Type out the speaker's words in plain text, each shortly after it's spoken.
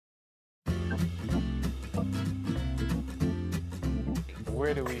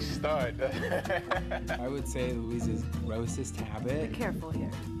where do we start? I would say Louise's grossest habit. Be careful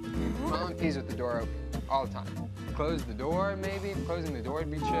here. Mom pees with the door open all the time. Close the door, maybe. Closing the door would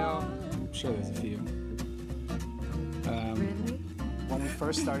be chill. I'm sure there's a few. Really? When we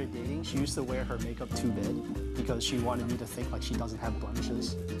first started dating, she used to wear her makeup too big because she wanted me to think like she doesn't have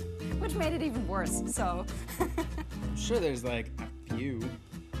blemishes. Which made it even worse, so. I'm sure there's like a few.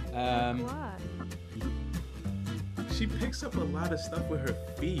 What? She picks up a lot of stuff with her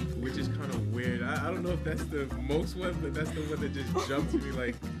feet, which is kind of weird. I don't know if that's the most one, but that's the one that just jumped to me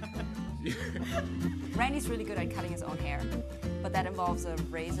like. Randy's really good at cutting his own hair, but that involves a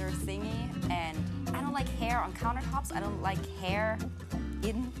razor thingy, and I don't like hair on countertops. I don't like hair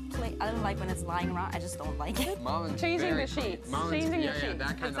in place. I don't like when it's lying around. I just don't like it. Mom's Changing very the sheets. clean. Mom's, Changing yeah, the sheets.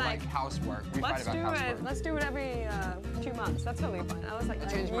 that kind It's of like housework. We fight Let's about do housework. it. Let's do it every 2 months. That's totally fine. I was like,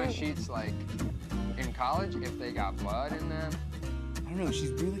 I changed my sheets like in college if they got blood in them. I don't know,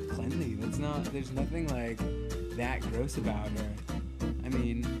 she's really cleanly. There's nothing like that gross about her. I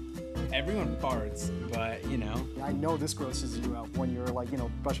mean, everyone farts, but you know. I know this grosses you out when you're like, you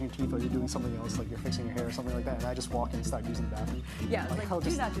know, brushing your teeth or you're doing something else, like you're fixing your hair or something like that, and I just walk in and start using the bathroom. yeah, it's hell, like,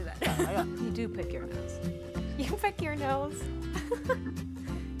 do not do that. You do pick your nose. You pick your nose.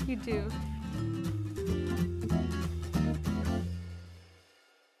 You do.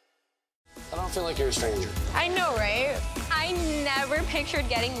 I don't feel like you're a stranger. I know, right? I never pictured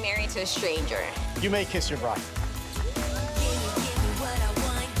getting married to a stranger. You may kiss your bride.